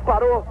Antônio.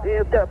 Parou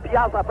e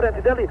Piazza à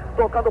frente dele,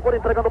 tocando o couro,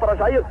 entregando para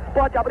Jair.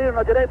 Pode abrir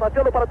na direita,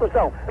 apelo para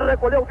Tostão.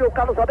 Recolheu, viu o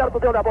Carlos Alberto,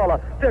 deu-lhe a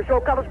bola. Fechou,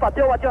 o Carlos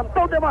bateu,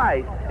 adiantou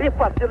demais e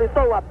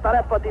facilitou a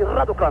tarefa de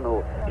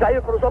Raducano.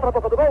 Jair cruzou para a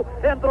boca do gol,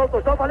 entrou o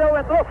Tostão, valeu,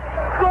 entrou.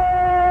 Gol!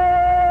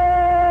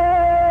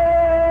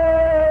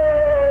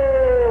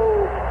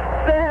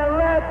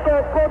 Pelé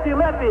tocou de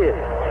leve,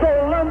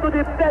 solando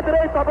de pé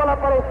direito a bola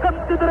para o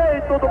canto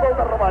direito do gol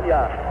da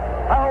România.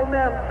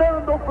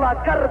 Aumentando o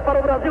placar para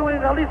o Brasil em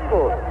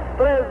Jalisco.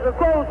 3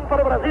 gols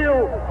para o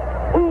Brasil,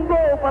 1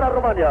 gol para a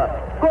România.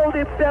 Gol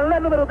de Pelé,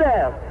 número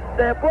 10.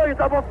 Depois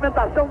da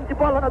movimentação de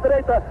bola na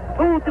direita,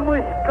 último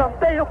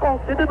escanteio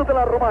concedido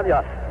pela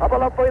România. A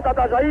bola foi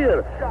dada a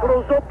Jair,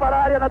 cruzou para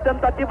a área na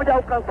tentativa de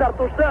alcançar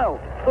Tostão.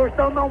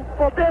 Tostão não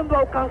podendo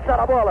alcançar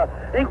a bola,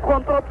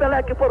 encontrou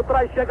Pelé que por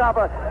trás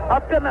chegava,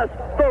 apenas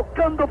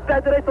tocando o pé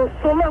direito,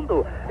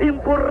 solando,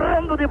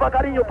 empurrando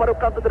devagarinho para o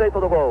canto direito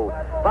do gol.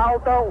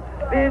 Faltam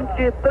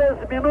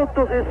 23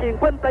 minutos e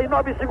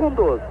 59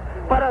 segundos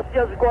para se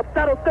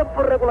esgotar o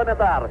tempo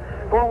regulamentar.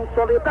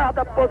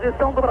 Consolidada a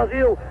posição do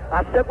Brasil,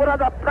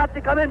 assegurada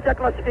praticamente a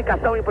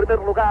classificação em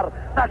primeiro lugar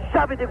na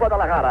chave de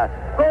Guadalajara.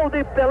 Gol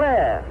de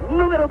Pelé,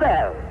 número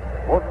 10.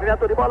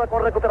 Movimento de bola com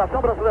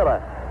recuperação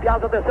brasileira.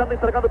 Piazza descendo,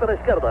 entregando pela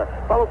esquerda.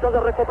 Paulo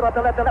César recupera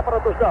Pelé, Pelé para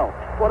Tostão.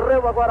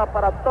 Correu agora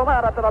para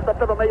tomar a pelota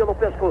pelo meio no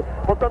pesco,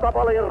 botando a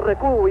bola em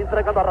recuo,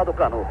 entregando a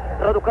Raducano.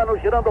 Raducano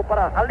girando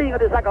para a linha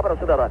de zaga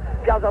brasileira.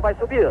 Piazza vai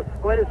subir,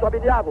 com ele sobe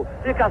Niago.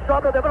 Fica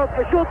sobra, De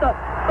Brosque chuta,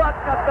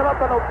 toca a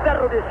pelota no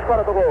ferro de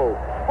fora do gol.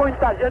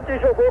 Muita gente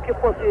jogou que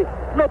fosse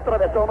no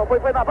travessão, não foi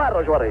na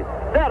barra, Juarez.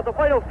 Certo,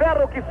 foi o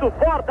ferro que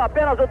suporta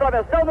apenas o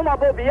travessão numa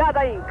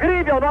bobeada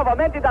incrível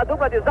novamente da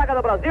dupla de zaga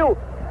do Brasil,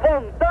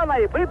 Fontana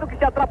e Brito, que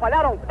se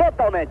atrapalharam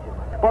totalmente.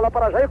 Bola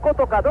para Jair, com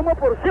tocada, uma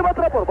por cima,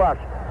 outra por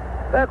baixo.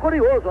 É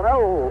curioso, né?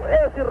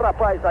 Esse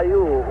rapaz aí,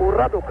 o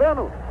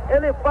Raducano,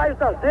 ele faz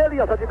das dele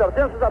e as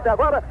advertências até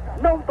agora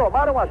não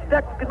tomaram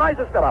aspecto que nós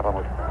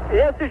esperávamos. E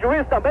esse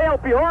juiz também é o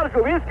pior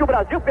juiz que o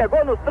Brasil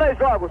pegou nos 3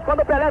 jogos.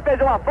 Quando o Pelé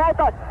fez uma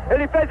falta,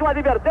 ele fez uma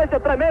advertência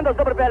tremenda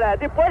sobre o Pelé.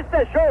 Depois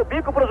fechou o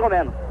bico para os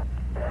romenos.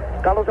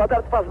 Carlos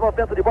Alberto faz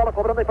movimento de bola,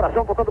 cobrando a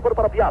infração, tocando o couro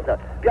para Piazza.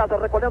 Piazza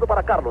recolhendo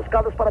para Carlos,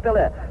 Carlos para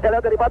Pelé.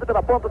 Pelé derivado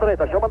pela ponta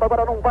direita, chamando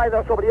agora num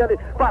baile sobre ele.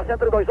 Passa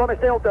entre 2 homens,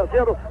 tem o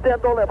terceiro,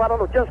 tentou levar a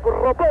Luchesco,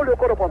 roubou-lhe o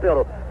couro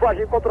ponteiro.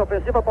 Foge em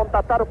contra-ofensiva com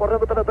Tataro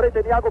correndo pela direita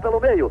e Niago pelo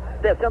meio.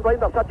 Descendo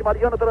ainda Sete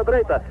Mariano pela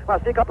direita,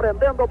 mas fica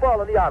prendendo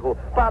bola Niago.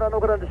 Para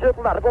no grande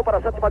círculo, largou para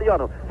Sete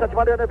Mariano. Sete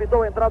Mariano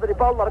evitou a entrada de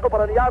Paulo, largou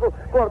para Niago,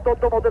 cortou,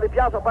 tomou dele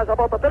Piazza, faz a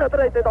volta pela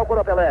direita e dá o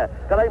couro a Pelé.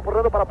 Pelé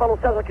empurrando para Paulo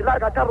César, que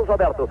larga Carlos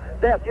Alberto.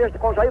 Desce este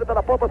com Jair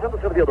pela ponta sendo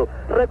servido.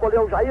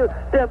 Recolheu o Jair,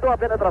 tentou a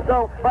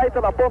penetração, vai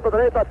pela ponta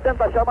direita,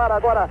 tenta chamar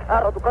agora a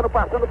Raducano,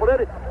 passando por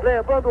ele,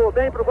 levando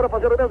bem, procura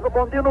fazer o mesmo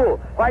com Tinu.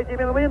 Vai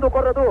diminuindo o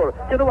corredor.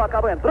 Tinu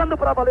acaba entrando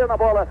para valer na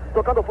bola,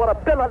 tocando fora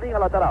pela linha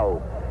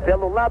lateral.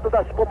 Pelo lado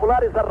das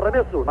populares,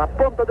 arremesso na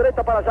ponta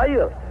direita para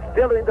Jair.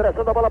 Pelo em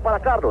direção da bola para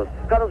Carlos.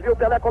 Carlos viu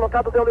Pelé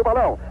colocado, deu-lhe o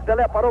balão.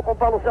 Pelé parou com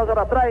Paulo César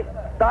atrás.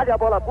 Dá-lhe a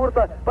bola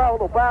curta.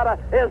 Paulo para,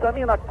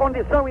 examina a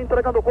condição,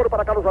 entregando o couro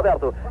para Carlos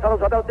Alberto.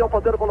 Carlos Alberto tem um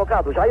ponteiro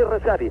colocado. Jair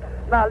recebe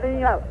na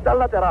linha da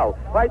lateral.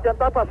 Vai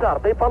tentar passar.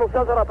 Tem Paulo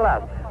César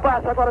atrás.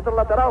 Passa agora pelo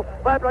lateral.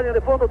 Vai para a linha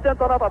de fundo.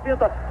 Tenta a nova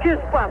pinta. Quis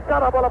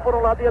passar a bola por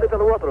um lado e ele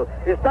pelo outro.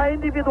 Está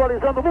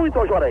individualizando muito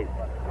o Juarez.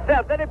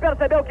 Certo, ele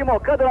percebeu que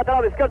Mocando,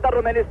 lateral esquerdo da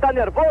Romênia, está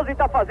nervoso e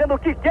está fazendo o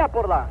que quer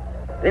por lá.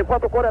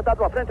 Enquanto o coro é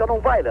dado à frente, é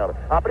Nunweiler.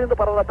 Abrindo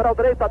para o lateral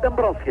direito, a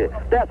Dembronski.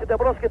 Desce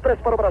Dembronski, 3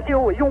 para o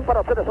Brasil e 1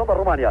 para a seleção da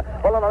România.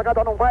 Bola largada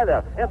a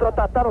Nunweiler. Entra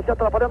Tataro se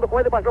atrapalhando com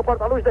ele, mas no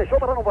porta-luz deixou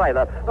para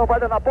Nunweiler.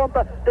 Nunweiler na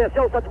ponta,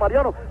 desceu o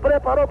Satmariano.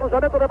 Preparou o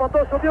cruzamento,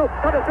 levantou, subiu,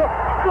 cabeceou.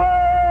 Gol!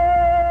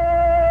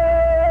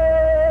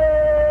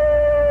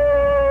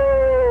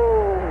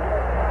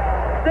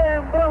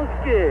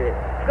 Dembronski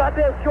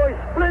cabeceou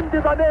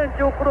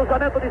esplendidamente o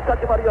cruzamento de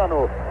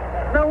Satmariano.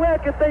 Não é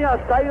que tenha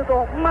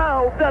saído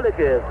mal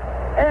Félix,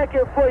 é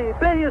que foi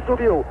bem e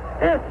subiu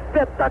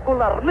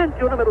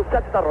espetacularmente o número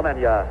 7 da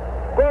Romênia.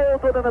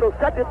 Gol do número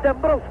 7,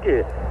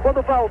 Dembronski,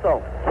 quando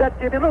faltam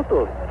 7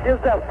 minutos e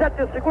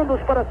 17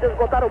 segundos para se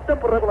esgotar o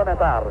tempo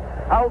regulamentar.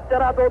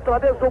 Alterado outra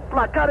vez o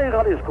placar em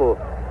Jalisco.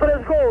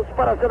 3 gols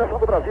para a seleção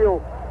do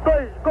Brasil,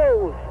 2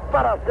 gols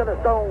para a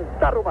seleção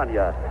da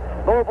România.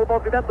 Novo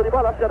movimento de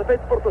bola a ser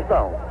feito por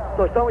Tostão.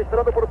 Tostão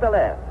esperando por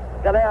Pelé.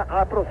 Pelé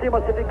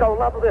aproxima-se, fica ao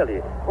lado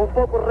dele. Um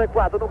pouco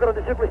recuado, no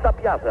grande círculo está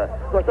Piazza.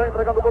 Tostão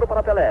entregando o gol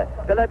para Pelé.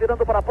 Pelé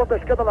virando para a ponta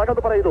esquerda,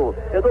 largando para Edu.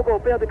 Edu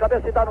golpeia de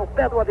cabeça e dá no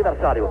pé do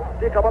adversário.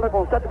 Fica a bola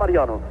com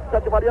Satmariano.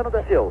 Satmariano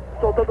desceu,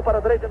 soltando para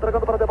a direita,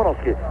 entregando para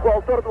Dembronski. O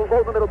autor do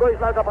gol número 2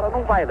 larga para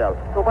Nunweiler.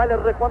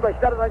 Nunweiler recuando a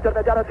esquerda na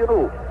intermediária de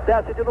Nu.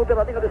 Desce de Nu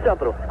pela linha de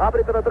centro.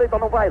 Abre pela direita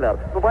Nunweiler.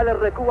 Nunweiler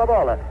recua a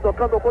bola,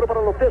 tocando o couro para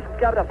o Lupesco,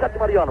 que abre a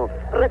Satmariano.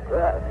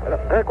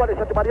 Recolhe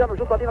Satmariano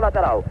junto à linha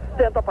lateral.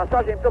 Tenta a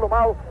passagem pelo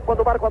mal.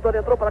 Quando o Marco Antônio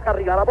entrou para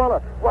carregar a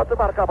bola, o outro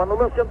marcava no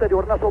lance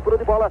anterior, na soltura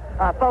de bola,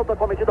 a falta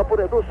cometida por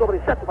Edu sobre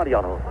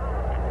Satmariano.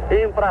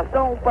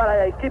 Infração para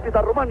a equipe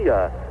da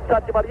România.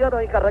 Satmariano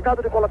é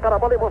encarregado de colocar a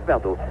bola em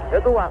movimento.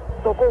 Edu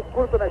tocou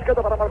curto na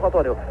esquerda para Marco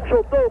Antônio.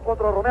 Chutou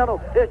contra o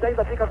Romeno, este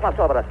ainda fica com a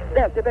sobra.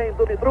 Desce bem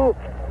do Mitru.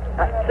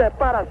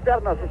 Separa as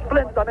pernas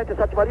esplendidamente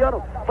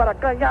Satmariano para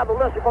ganhar o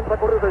lance contra a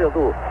corrida de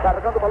Edu.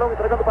 Carregando o balão,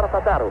 entregando para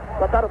Tataro.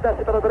 Tataro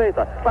desce pela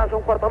direita, faz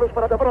um corta-luz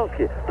para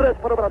Dembronski. 3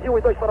 para o Brasil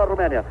e 2 para a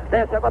Romênia.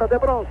 Desce agora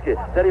Dembronski,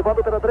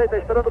 derivando pela direita,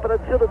 esperando pela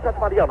descida de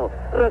Satmariano.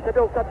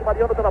 Recebeu o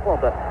Satmariano pela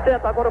ponta.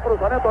 Tenta agora o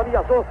cruzamento,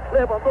 ameaçou,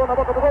 levantou na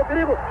boca do gol,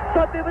 perigo.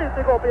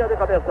 Satmariano golpeia de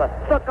cabeça.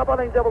 Toca a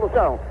bola em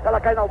devolução. Ela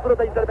cai na altura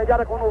da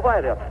intermediária com o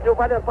Nunweiler.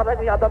 Nunweiler para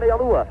ganhar da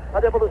meia-lua. A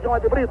devolução é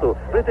de Brito.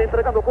 Brito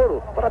entregando o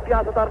couro para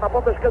Piazza dar na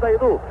ponta esquerda a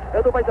Edu.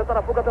 Edu vai tentar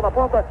a fuga pela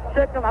ponta,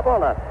 chega na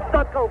bola,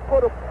 toca o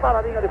couro para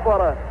a linha de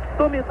fora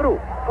do Mitru,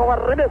 com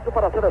arremesso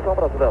para a seleção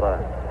brasileira.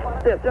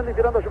 Descendo e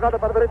virando a jogada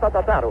para a direita,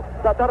 Tataro.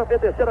 Tataro vê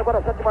descer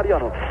agora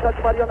Satmariano.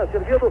 Satmariano é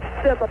servido,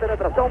 tenta a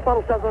penetração,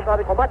 Paulo César na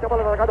área de combate, a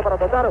bola largada para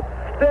Tataro.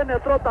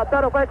 Penetrou,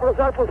 Tataro vai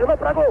cruzar, fuzilou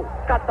para gol.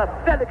 Cata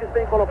Félix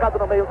bem colocado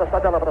no meio da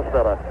tabela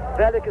brasileira.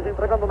 Félix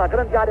entregando na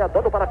grande área,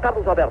 dando para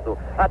Carlos Alberto.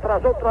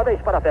 Atrasou outra vez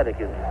para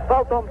Félix.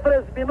 Faltam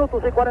 3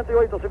 minutos e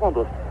 48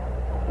 segundos.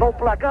 No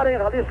placar em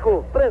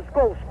Jalisco, 3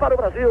 gols para o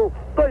Brasil,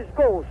 2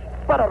 gols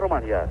para a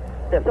România.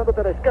 Descendo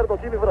pela esquerda o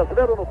time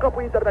brasileiro no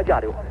campo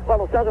intermediário.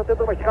 Paulo César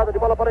tenta uma esticada de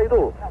bola para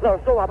Edu.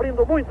 Lançou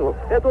abrindo muito.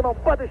 Edu não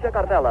pode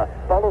chegar nela.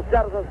 Paulo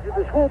César se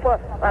desculpa.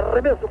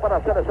 Arremesso para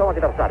a seleção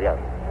adversária.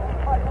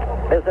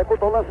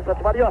 Executa o lance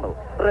Satmariano.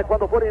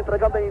 Recuando por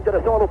entregando em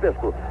direção ao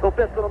Lupesco.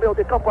 Lupesco no meio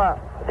de campo a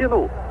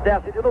Dinu.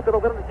 Desce Dinu pelo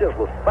grande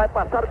círculo. Vai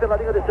passar pela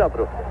linha de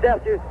centro.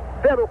 Desce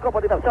pelo campo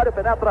adversário,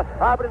 penetra,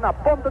 abre na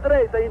ponta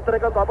direita,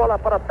 entregando a bola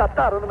para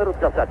Tataro, número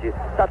 17.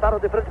 Tataro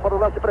de frente para o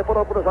lance,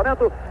 preparou o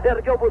cruzamento,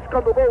 ergueu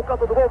buscando o gol, o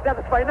canto do gol,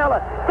 Félix vai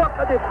nela,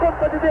 toca de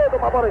ponta de dedo,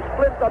 uma bola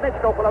esplendidamente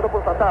calculada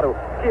por Tataro,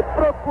 que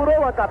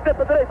procurou a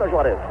gaveta direita,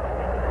 Juarez.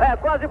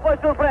 Quase foi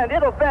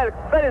surpreendido o Félix.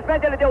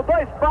 Felizmente ele deu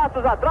 2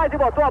 passos atrás e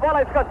botou a bola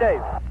a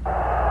escanteio.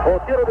 O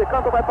tiro de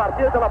canto vai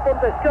partir pela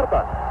ponta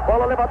esquerda.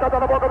 Bola levantada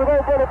na boca do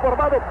gol, bolo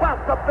formado,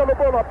 passa pelo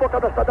bolo, a boca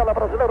da tabela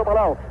brasileira, o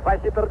balão vai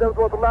se perder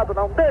do outro lado,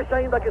 não deixa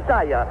ainda que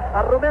saia.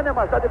 A Romênia,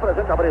 mas está de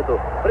presente a Brito.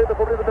 Brito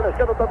cobrindo pela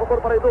esquerda, toca o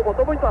corpo para Edu,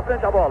 botou muito à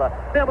frente a bola.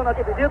 Mesmo na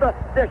dividida,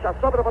 deixa a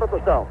sobra para o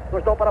Tostão.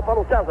 Tostão para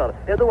Paulo César.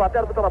 Edu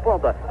aberto pela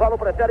ponta. Paulo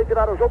prefere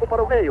tirar o jogo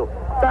para o meio.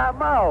 Tá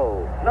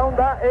mal. Não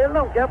dá, ele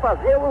não quer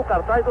fazer o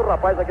cartaz do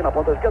rapaz aqui na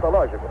ponta esquerda,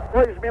 lógico.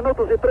 2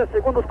 minutos e 3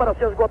 segundos para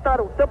se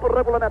esgotar o tempo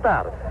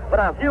regulamentar.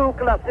 Brasil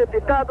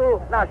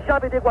classificado na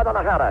chave de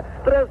Guadalajara.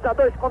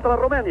 3-2 contra a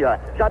Romênia.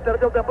 Já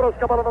perdeu o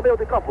Dembronski, a bola no meio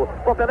de campo.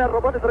 Com Pelé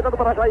roubando, entregando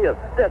para Jair.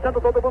 Descendo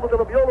todo mundo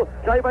pelo miolo.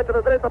 Jair vai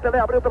pela direita, Pelé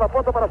abriu pela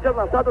ponta para ser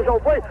lançado. Já o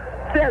foi,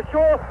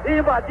 fechou,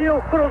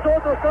 invadiu, cruzou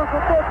do chão,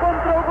 chutou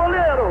contra o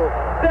goleiro.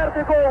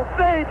 Perde gol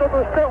feito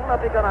do chão na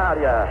pequena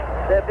área.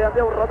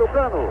 Defendeu o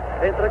Raducano,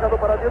 entregando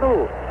para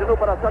Dinu. Dinu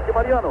para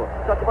Satmariano.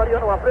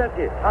 Satmariano à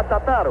frente, a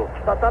Tataro.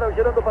 Tataro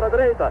girando para a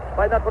direita.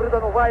 Vai na corrida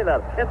no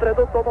Nunweiler.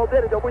 Entregou, tomou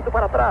dele, deu muito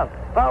para trás.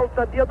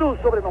 Falta de Edu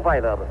sobre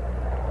Nunweiler.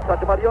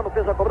 Sati Mariano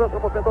fez a cobrança,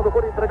 movimentando o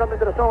gol, entregando em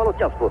direção ao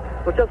Luchesco.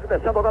 Luchesco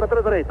descendo agora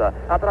pela direita,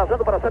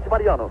 atrasando para Sati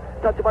Mariano.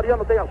 Sati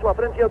Mariano tem à sua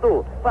frente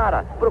Edu.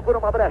 Procura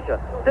uma brecha.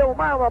 Deu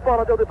mal a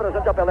bola, deu de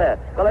presente a Pelé.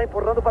 Pelé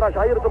empurrando para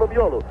Jair pelo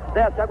miolo.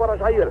 Desce agora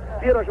Jair.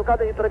 Vira a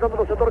jogada entregando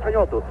no setor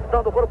canhoto.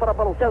 Dando o gol para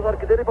Paulo César,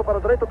 que deriva para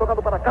a direita,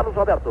 tocando para Carlos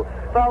Roberto.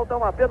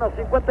 Faltam apenas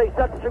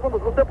 57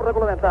 segundos no tempo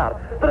regulamentar.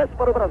 3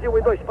 para o Brasil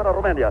e 2 para a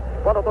Romênia.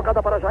 Bola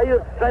tocada para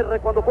Jair. Jair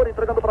recuando o gol,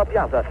 entregando para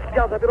Piazza.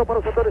 Piazza virou para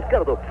o setor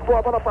esquerdo.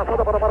 Boa bola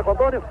passada para Marco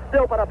Antônio.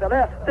 Deu para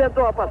Pelé.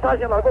 Tentou a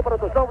passagem, largou para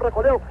Tostão,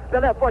 recolheu.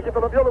 Pelé foge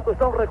pelo miolo,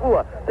 Tostão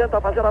recua.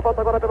 Tenta fazer a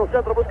volta agora pelo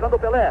centro, buscando o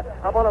Pelé.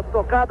 A bola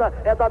tocada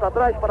é dada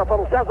atrás para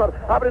Paulo César.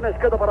 Abre na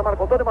esquerda para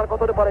Marco Antônio. Marco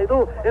Antônio para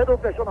Edu. Edu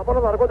fechou na bola,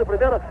 largou de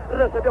primeira.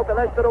 Recebeu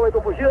Pelé, esperou o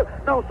Edu fugir.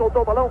 Não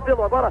soltou o balão,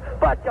 pelo agora.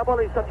 Bate a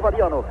bola em Sati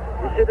Mariano.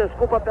 E se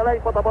desculpa Pelé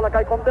enquanto a bola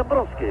cai com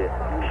Dembrowski.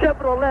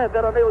 Chevrolet,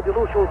 veraneio de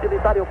luxo,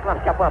 utilitário,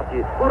 classe à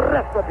parte. O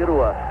resto é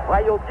perua.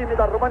 Vai o time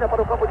da România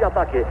para o campo de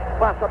ataque.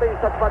 Passa bem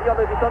Sati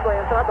Mariano, evitando a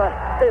entrada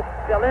de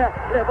Pelé.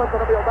 Levanta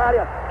no meio da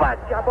área.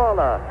 Bate a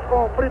bola.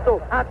 Com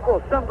Brito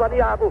acossando a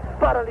Niago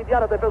para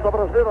aliviar a defesa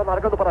brasileira,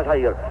 largando para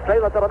Jair.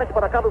 Jair lateralmente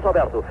para Carlos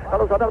Roberto.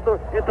 Carlos Roberto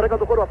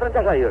entregando o couro à frente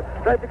a Jair.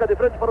 Jair fica de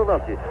frente para o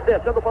lance.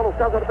 Descendo Paulo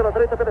César pela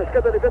direita, pela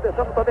esquerda, ele vem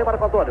descendo também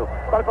Marco Antônio.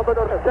 Marco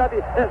Antônio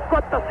recebe,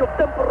 esgota-se o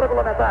tempo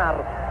regulamentar.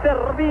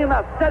 Termina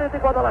a série de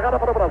Guadalajara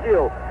para o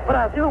Brasil.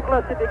 Brasil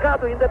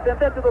classificado,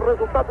 independente do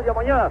resultado de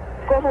amanhã,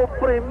 como o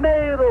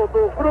primeiro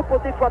do grupo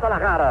de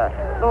Guadalajara.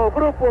 No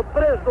grupo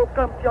 3 do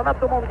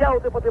Campeonato Mundial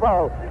de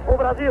Futebol. O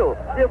Brasil,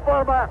 de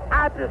forma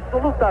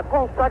absoluta,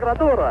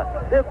 consagradora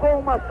e com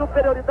uma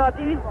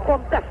superioridade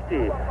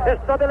inconteste,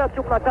 estabelece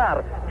o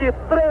placar de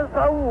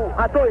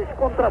 3-1-2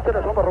 contra a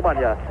seleção da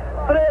România.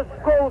 3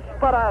 gols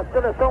para a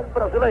seleção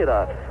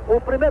brasileira. O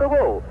primeiro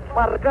gol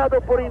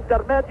marcado por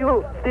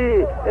intermédio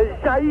de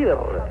Jair.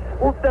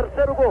 O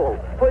terceiro gol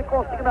foi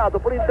consignado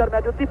por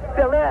intermédio de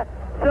Pelé,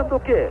 sendo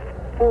que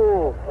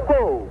o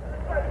gol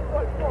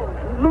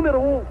número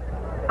 1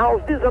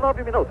 aos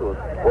 19 minutos.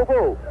 O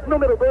gol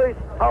número 2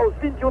 aos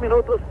 21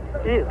 minutos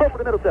do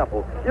primeiro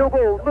tempo. E o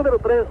gol número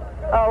 3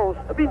 aos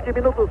 20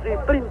 minutos e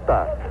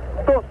 30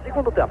 do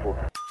segundo tempo.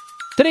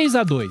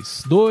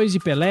 3-2, 2 de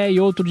Pelé e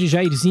outro de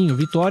Jairzinho,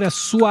 vitória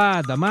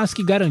suada, mas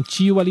que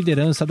garantiu a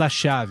liderança da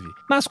chave.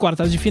 Nas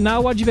quartas de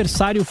final, o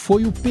adversário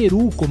foi o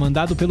Peru,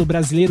 comandado pelo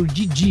brasileiro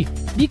Didi,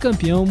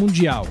 bicampeão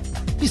mundial.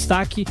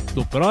 Destaque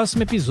do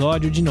próximo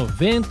episódio de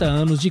 90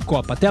 anos de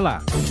Copa. Até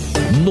lá!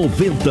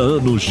 90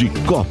 anos de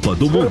Copa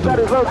do Mundo.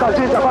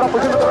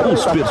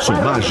 Os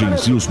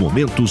personagens e os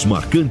momentos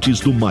marcantes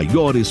do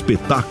maior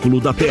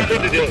espetáculo da Terra.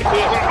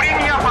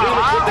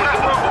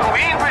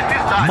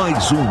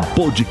 Mais um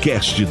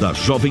podcast da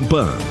Jovem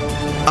Pan.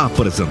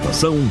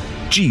 Apresentação: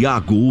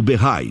 Tiago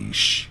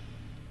Uberrais.